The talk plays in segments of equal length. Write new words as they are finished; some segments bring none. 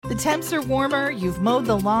The temps are warmer, you've mowed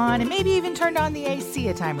the lawn, and maybe even turned on the AC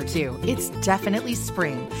a time or two. It's definitely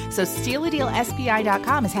spring. So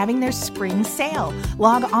StealADealSPI.com is having their spring sale.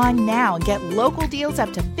 Log on now and get local deals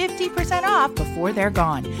up to 50% off before they're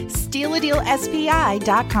gone.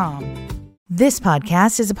 StealADealSPI.com. This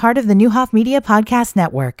podcast is a part of the Newhoff Media Podcast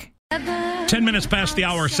Network. 10 minutes past the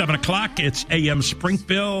hour, 7 o'clock. It's AM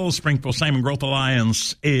Springfield. Springfield Salmon Growth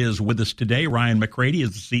Alliance is with us today. Ryan McCready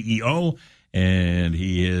is the CEO, and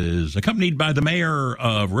he is accompanied by the mayor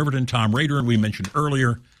of Riverton, Tom Rader. And we mentioned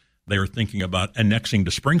earlier they are thinking about annexing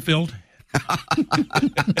to Springfield.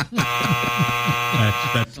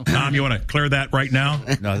 that's Tom, you want to clear that right now?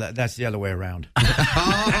 No, that's the other way around.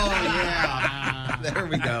 Oh, yeah. There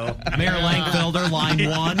we go. Mayor Langfelder, line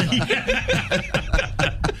 1.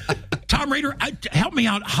 Tom Rader, help me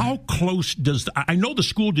out. How close does I know the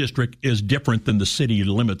school district is different than the city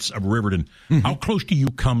limits of Riverton? Mm-hmm. How close do you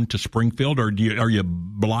come to Springfield, or are you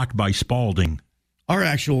blocked by Spalding?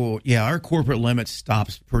 Our corporate limit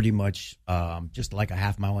stops pretty much just like a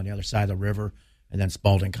half mile on the other side of the river, and then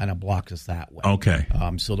Spalding kind of blocks us that way. Okay.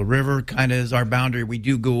 So the river kind of is our boundary. We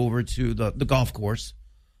do go over to the golf course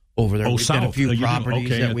over there. Oh, We've south. got a few properties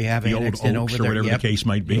that we have annexed in over or there. whatever the case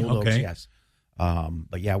might be. The old Okay. Oaks, yes.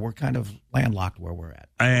 But yeah, we're kind of landlocked where we're at.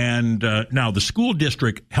 And now the school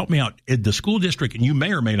district, help me out. The school district, and you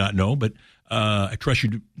may or may not know, but I trust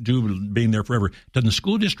you do being there forever. Does the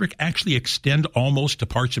school district actually extend almost to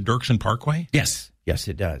parts of Dirksen Parkway? Yes,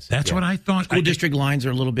 it does. That's what I thought. School district lines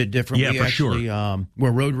are a little bit different. Yeah, sure.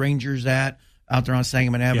 Where Road Ranger's at, out there on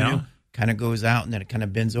Sangamon Avenue, kind of goes out, and then it kind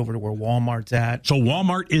of bends over to where Walmart's at. So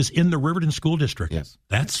Walmart is in the Riverton School District. Yes.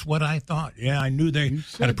 That's what I thought. Yeah, I knew they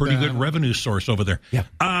had a pretty good revenue source over there. Yeah.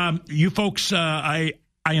 You folks, I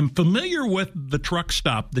am familiar with the truck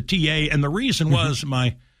stop, the TA, and the reason was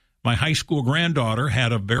my high school granddaughter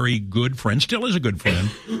had a very good friend, still is a good friend,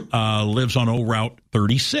 lives on Old Route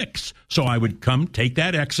 36. So I would take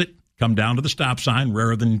that exit, come down to the stop sign.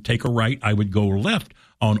 Rather than take a right, I would go left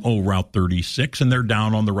on Old Route 36, and they're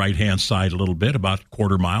down on the right-hand side a little bit, about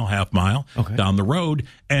quarter mile, half mile down the road.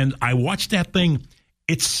 And I watched that thing.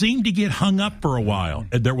 It seemed to get hung up for a while.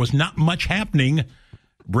 There was not much happening.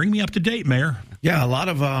 Bring me up to date, Mayor. Yeah, a lot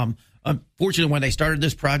of unfortunately, when they started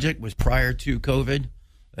this project was prior to COVID.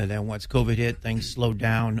 And then once COVID hit, things slowed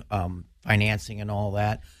down, financing and all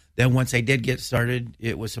that. Then once they did get started,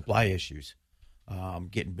 it was supply issues.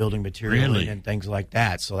 Getting building material in and things like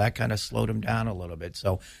that. So that kind of slowed them down a little bit.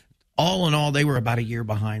 So all in all, they were about a year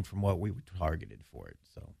behind from what we targeted for it.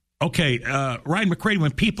 So okay, Ryan McCready,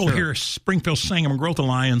 when people hear Springfield Sangamon Growth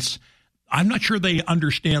Alliance, I'm not sure they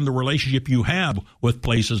understand the relationship you have with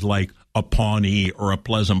places like a Pawnee or a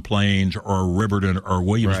Pleasant Plains or a Riverton or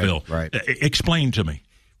Williamsville. Right. Explain to me.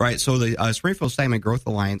 Right. So the Springfield Salmon Growth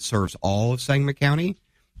Alliance serves all of Sangamon County,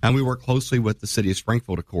 and we work closely with the city of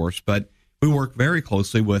Springfield, of course, but we work very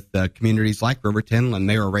closely with communities like Riverton and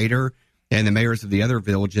Mayor Rader and the mayors of the other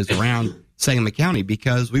villages around Sangamon County,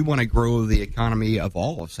 because we want to grow the economy of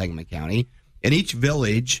all of Sangamon County. And each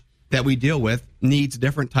village that we deal with needs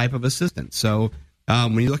different type of assistance. So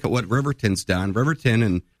when you look at what Riverton's done, Riverton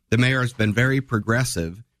and the mayor has been very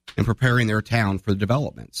progressive in preparing their town for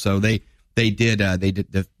development. So they did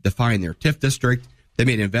define their TIF district. They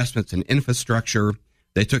made investments in infrastructure.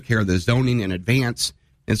 They took care of the zoning in advance.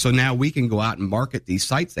 And so now we can go out and market these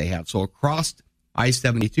sites they have. So across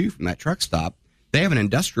I-72 from that truck stop, they have an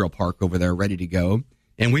industrial park over there ready to go.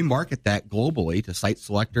 And we market that globally to site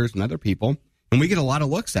selectors and other people. And we get a lot of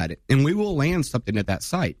looks at it. And we will land something at that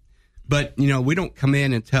site. But, we don't come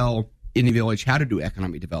in and tell any village how to do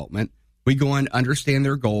economic development. We go in, understand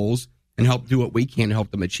their goals, and help do what we can to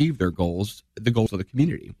help them achieve their goals, the goals of the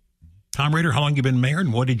community. Tom Rader, how long have you been mayor,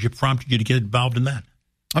 and what did you prompt you to get involved in that?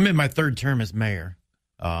 I'm in my third term as mayor.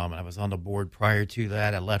 I was on the board prior to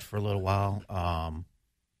that. I left for a little while,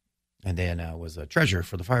 and then I was a treasurer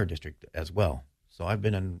for the fire district as well. So I've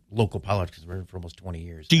been in local politics for almost 20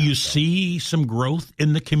 years. Do you see some growth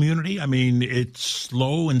in the community? I mean, it's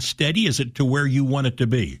slow and steady. Is it to where you want it to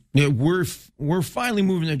be? Yeah, we're finally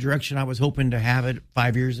moving in the direction I was hoping to have it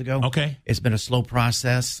 5 years ago. Okay. It's been a slow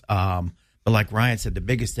process. But like Ryan said, the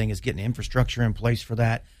biggest thing is getting infrastructure in place for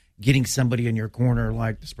that, getting somebody in your corner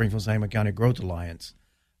like the Springfield Sangamon County Growth Alliance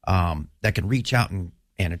that can reach out and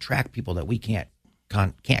attract people that we can't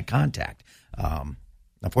contact.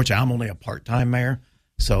 Unfortunately, I'm only a part-time mayor,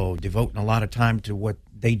 so devoting a lot of time to what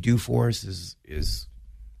they do for us is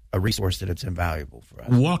a resource that it's invaluable for us.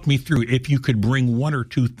 Walk me through, if you could bring one or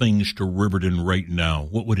two things to Riverton right now,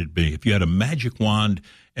 what would it be? If you had a magic wand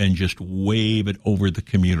and just wave it over the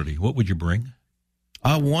community, what would you bring?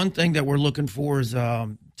 One thing that we're looking for is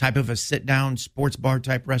type of a sit-down sports bar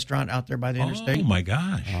type restaurant out there by the interstate. Oh, my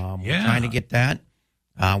gosh. We're trying to get that.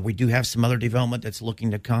 We do have some other development that's looking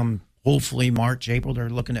to come, hopefully March, April. They're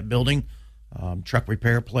looking at building truck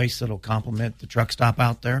repair place that'll complement the truck stop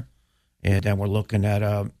out there. And then we're looking at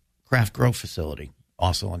a craft grow facility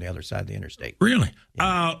also on the other side of the interstate. Really?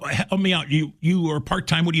 Help me out. You are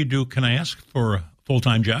part-time. What do you do, can I ask, for a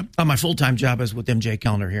full-time job? My full-time job is with MJ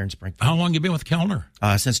Kellner here in Springfield. How long have you been with Kellner?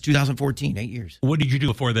 Since 2014, 8 years. What did you do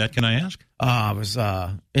before that, can I ask? I was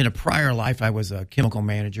in a prior life, I was a chemical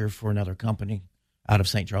manager for another company out of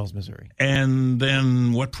St. Charles, Missouri. And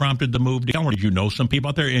then what prompted the move to Kellner? Did you know some people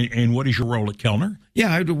out there? And what is your role at Kellner?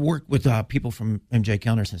 Yeah, I've worked with people from MJ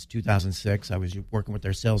Kellner since 2006. I was working with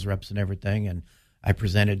their sales reps and everything, and I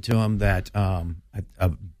presented to them that a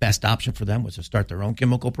best option for them was to start their own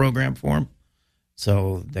chemical program for them.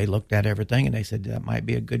 So they looked at everything, and they said that might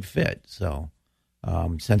be a good fit. So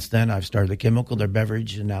since then, I've started the chemical, their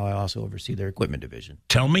beverage, and now I also oversee their equipment division.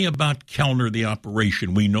 Tell me about Kellner, the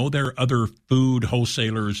operation. We know there are other food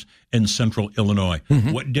wholesalers in central Illinois.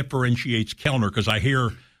 Mm-hmm. What differentiates Kellner? Because I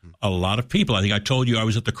hear a lot of people. I think I told you I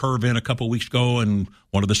was at the Curve Inn a couple of weeks ago, and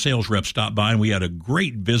one of the sales reps stopped by, and we had a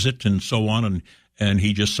great visit and so on, and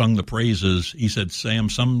he just sung the praises. He said, Sam,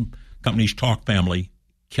 some companies talk family.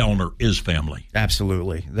 Kellner is family.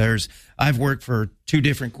 Absolutely. I've worked for 2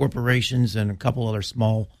 different corporations and a couple other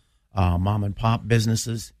small mom and pop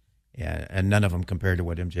businesses, and none of them compared to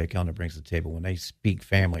what MJ Kellner brings to the table. When they speak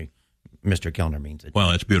family, Mr. Kellner means it.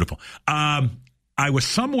 Well, that's beautiful. I was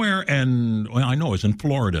somewhere, and I know it was in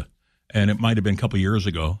Florida, and it might have been a couple years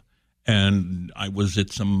ago, and I was at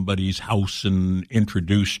somebody's house and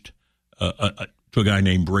introduced to a guy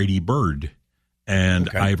named Brady Bird. And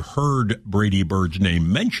okay. I've heard Brady Bird's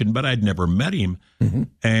name mentioned, but I'd never met him. Mm-hmm.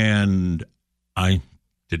 And I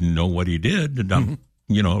didn't know what he did. And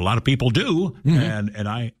mm-hmm. A lot of people do. Mm-hmm.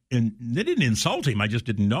 And they didn't insult him. I just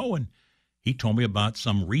didn't know. And he told me about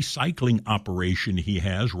some recycling operation he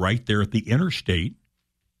has right there at the interstate.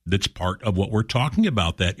 That's part of what we're talking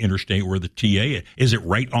about, that interstate where the TA is. It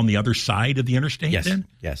right on the other side of the interstate? Yes. Then?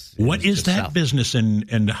 Yes. What is that south business,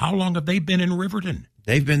 and how long have they been in Riverton?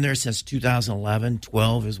 They've been there since 2011.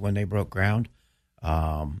 12 is when they broke ground.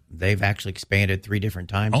 They've actually expanded 3 different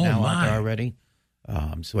times out there already.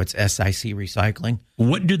 So it's SIC Recycling.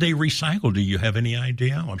 What do they recycle? Do you have any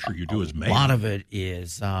idea? I'm sure you do as mayor. A lot of it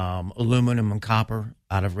is aluminum and copper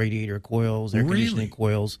out of radiator coils, air conditioning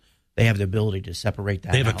coils. They have the ability to separate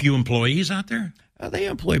that. They have a few employees out there? They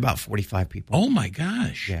employ about 45 people. Oh, my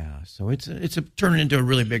gosh. Yeah, so it's turning into a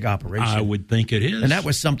really big operation. I would think it is. And that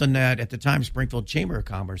was something that, at the time, Springfield Chamber of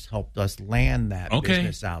Commerce helped us land that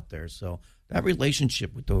business out there. So that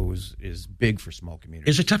relationship with those is big for small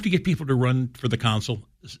communities. Is it tough to get people to run for the council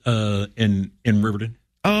in Riverton?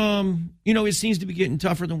 It seems to be getting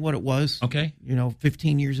tougher than what it was. Okay.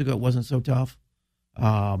 15 years ago, it wasn't so tough.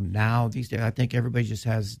 Now, these days, I think everybody just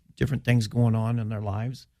has different things going on in their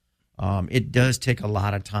lives. It does take a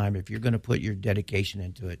lot of time. If you're going to put your dedication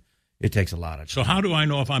into it, it takes a lot of time. So how do I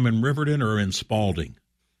know if I'm in Riverton or in Spalding?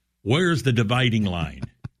 Where's the dividing line?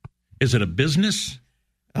 Is it a business?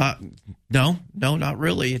 No, not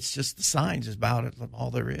really. It's just the signs is about it.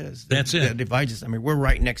 All there is. That's it. That divides us. I mean, we're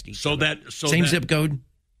right next to each other. Same zip code.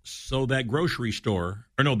 So that grocery store,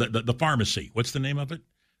 or no, the pharmacy. What's the name of it?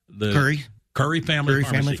 Curry Family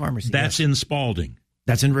Pharmacy. That's in Spalding.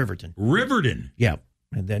 That's in Riverton. Riverton. Yep.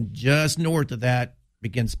 And then just north of that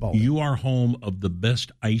begins Spalding. You are home of the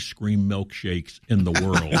best ice cream milkshakes in the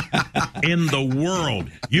world. In the world.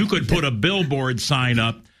 You could put a billboard sign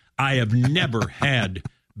up. I have never had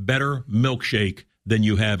better milkshake than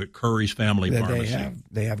you have at Curry's Family Pharmacy.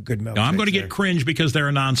 They have good milkshakes. Now, I'm going to get cringe because they're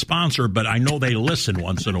a non-sponsor, but I know they listen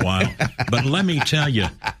once in a while. But let me tell you,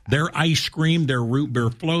 their ice cream, their root beer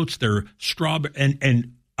floats, their strawberry,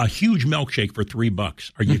 and a huge milkshake for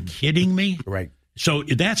 $3. Are you kidding me? Right. So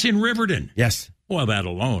that's in Riverton. Yes. Well, that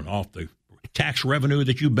alone, off the tax revenue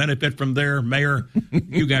that you benefit from there, Mayor,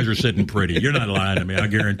 you guys are sitting pretty. You're not lying to me, I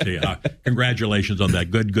guarantee you. Congratulations on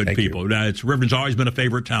that. Good Thank people. Riverton's always been a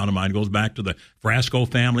favorite town of mine. It goes back to the Frasco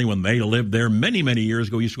family when they lived there many, many years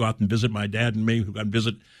ago. We used to go out and visit my dad and me, who got to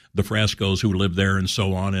visit the Frascos who lived there and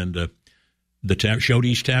so on. And the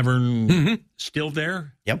Shody's Tavern, still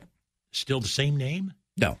there? Yep. Still the same name?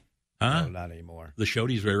 No. Huh? No, not anymore. The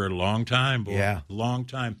Shody's were a long time, boy. Yeah. Long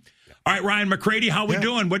time. All right, Ryan McCready, how we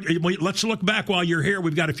doing? Let's look back while you're here.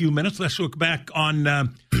 We've got a few minutes. Let's look back on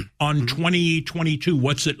 2022.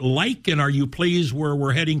 What's it like, and are you pleased where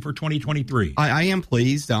we're heading for 2023? I am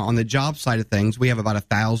pleased. On the job side of things, we have about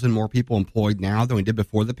 1,000 more people employed now than we did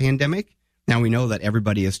before the pandemic. Now, we know that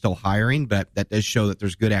everybody is still hiring, but that does show that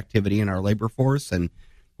there's good activity in our labor force, and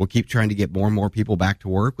We'll keep trying to get more and more people back to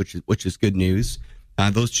work, which is good news.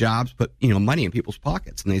 Those jobs put money in people's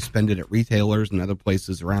pockets, and they spend it at retailers and other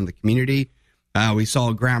places around the community. We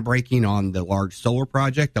saw groundbreaking on the large solar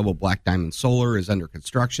project. Double Black Diamond Solar is under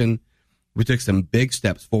construction. We took some big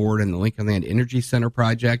steps forward in the Lincoln Land Energy Center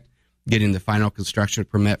project, getting the final construction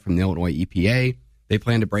permit from the Illinois EPA. They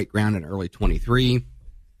plan to break ground in early 23.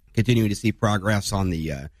 Continuing to see progress on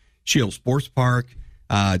the Shield Sports Park,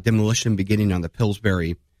 demolition beginning on the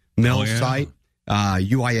Pillsbury Mill site.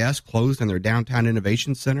 UIS closed on their Downtown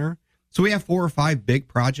Innovation Center. So we have 4 or 5 big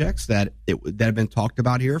projects that have been talked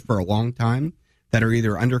about here for a long time that are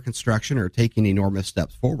either under construction or taking enormous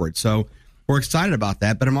steps forward. So we're excited about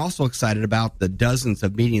that, but I'm also excited about the dozens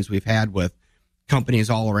of meetings we've had with companies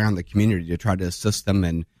all around the community to try to assist them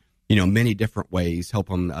in, many different ways, help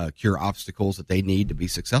them cure obstacles that they need to be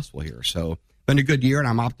successful here. So been a good year, and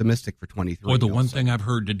I'm optimistic for 23. Well, the one thing I've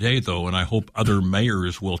heard today, though, and I hope other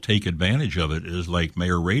mayors will take advantage of it, is like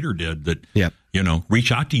Mayor Rader did, that,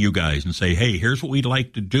 reach out to you guys and say, hey, here's what we'd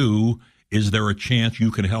like to do. Is there a chance you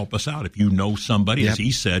can help us out? If you know somebody, as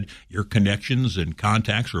he said, your connections and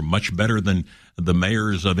contacts are much better than the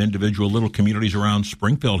mayors of individual little communities around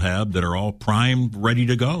Springfield have that are all primed, ready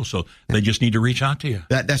to go. So they just need to reach out to you.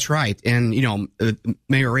 That's right. And,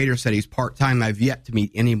 Mayor Rader said he's part-time. I've yet to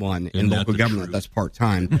meet anyone in local government that's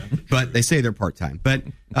part-time, but they say they're part-time. But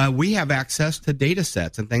we have access to data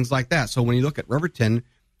sets and things like that. So when you look at Riverton,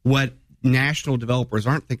 what national developers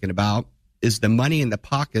aren't thinking about is the money in the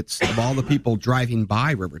pockets of all the people driving by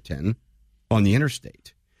Riverton on the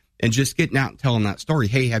interstate, and just getting out and telling that story.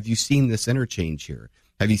 Hey, have you seen this interchange here?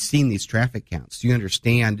 Have you seen these traffic counts? Do you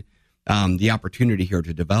understand the opportunity here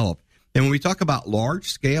to develop? And when we talk about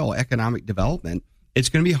large-scale economic development, it's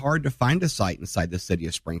going to be hard to find a site inside the city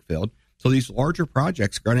of Springfield. So these larger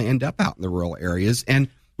projects are going to end up out in the rural areas. And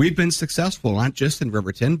we've been successful, not just in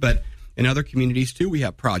Riverton, but in other communities, too. We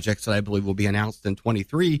have projects that I believe will be announced in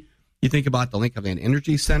 23. You think about the Lincoln Land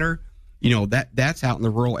Energy Center, that's out in the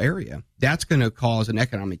rural area. That's going to cause an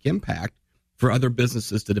economic impact for other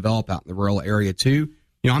businesses to develop out in the rural area, too.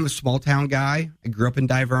 I'm a small town guy. I grew up in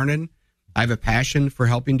Divernon. I have a passion for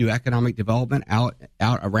helping do economic development out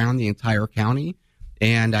around the entire county.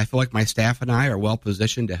 And I feel like my staff and I are well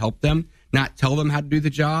positioned to help them, not tell them how to do the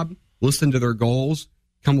job, listen to their goals,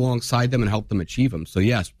 come alongside them and help them achieve them. So,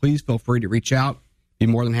 yes, please feel free to reach out. Be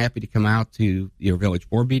more than happy to come out to your village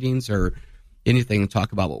board meetings or anything and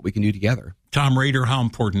talk about what we can do together. Tom Rader, how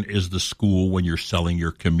important is the school when you're selling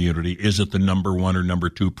your community? Is it the number 1 or number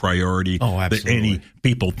 2 priority? Oh, absolutely. That any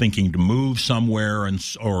people thinking to move somewhere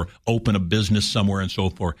or open a business somewhere and so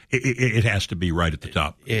forth, it has to be right at the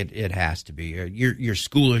top. It has to be. Your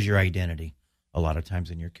school is your identity a lot of times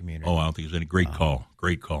in your community. Oh, I don't think there's any great call.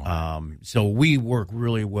 Great call. So we work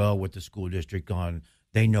really well with the school district on.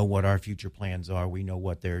 They know what our future plans are. We know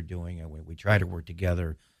what they're doing, and we try to work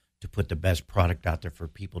together to put the best product out there for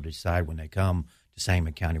people to decide when they come to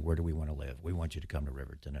Sangamon County, where do we want to live? We want you to come to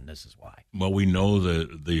Riverton, and this is why. Well, we know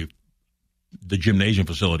the gymnasium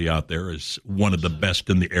facility out there is one of the best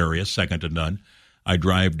in the area, second to none. I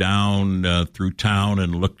drive down through town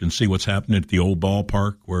and looked and see what's happening at the old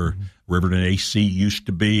ballpark where Riverton AC used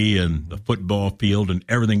to be, and the football field and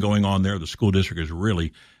everything going on there. The school district has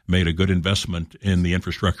really made a good investment in the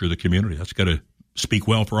infrastructure of the community. That's got to speak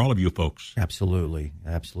well for all of you folks. Absolutely.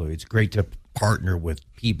 It's great to partner with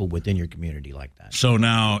people within your community like that. So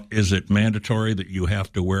now, is it mandatory that you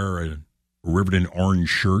have to wear a Riverton orange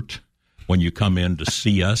shirt when you come in to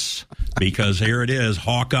see us? Because here it is,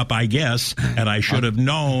 Hawk Up, I guess, and I should have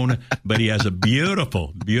known, but he has a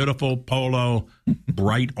beautiful, beautiful polo,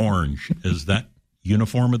 bright orange. Is that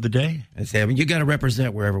uniform of the day? You got to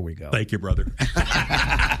represent wherever we go. Thank you, brother.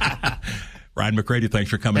 Ryan McCready, thanks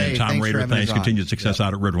for coming in. Tom Rader, thanks. Continued success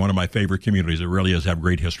out at Riverton, one of my favorite communities. It really is. Have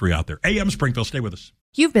great history out there. AM Springfield, stay with us.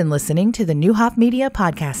 You've been listening to the Neuhoff Media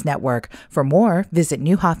Podcast Network. For more, visit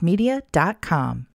neuhoffmedia.com.